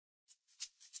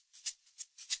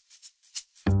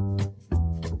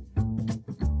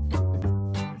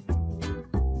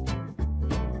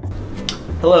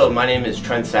Hello, my name is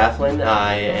Trent.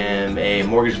 I am a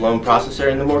mortgage loan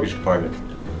processor in the mortgage department.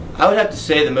 I would have to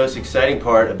say the most exciting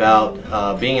part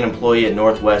about being an employee at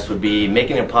Northwest would be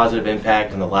making a positive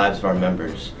impact on the lives of our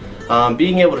members.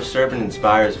 Being able to serve and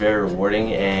inspire is very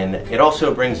rewarding, and it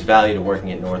also brings value to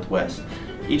working at Northwest.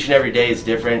 Each and every day is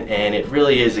different, and it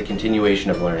really is a continuation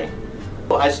of learning.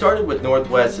 I started with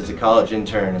Northwest as a college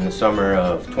intern in the summer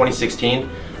of 2016.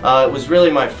 It was really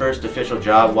my first official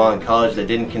job while in college that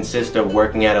didn't consist of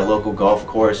working at a local golf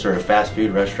course or a fast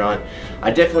food restaurant.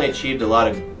 I definitely achieved a lot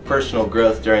of personal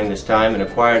growth during this time and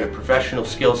acquired a professional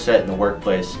skill set in the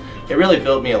workplace. It really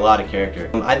built me a lot of character.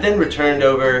 I then returned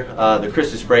over the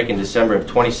Christmas break in December of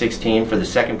 2016 for the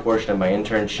second portion of my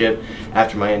internship.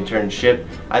 After my internship,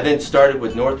 I then started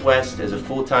with Northwest as a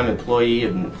full-time employee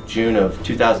in June of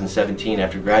 2017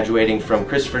 after graduating from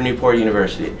Christopher Newport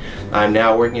University. I'm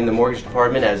now working in the mortgage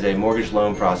department as a mortgage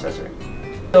loan processor.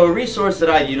 So a resource that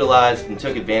I utilized and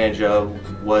took advantage of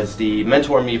was the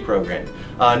Mentor Me program.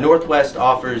 Northwest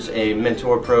offers a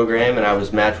mentor program, and I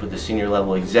was matched with a senior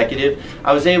level executive.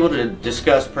 I was able to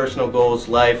discuss personal goals,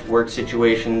 life, work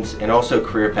situations, and also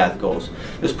career path goals.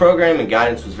 This program and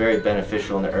guidance was very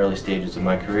beneficial in the early stages of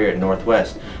my career at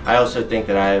Northwest. I also think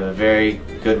that I have a very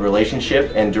good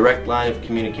relationship and direct line of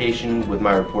communication with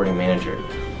my reporting manager.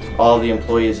 All the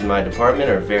employees in my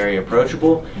department are very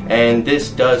approachable, and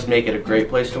this does make it a great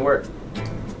place to work.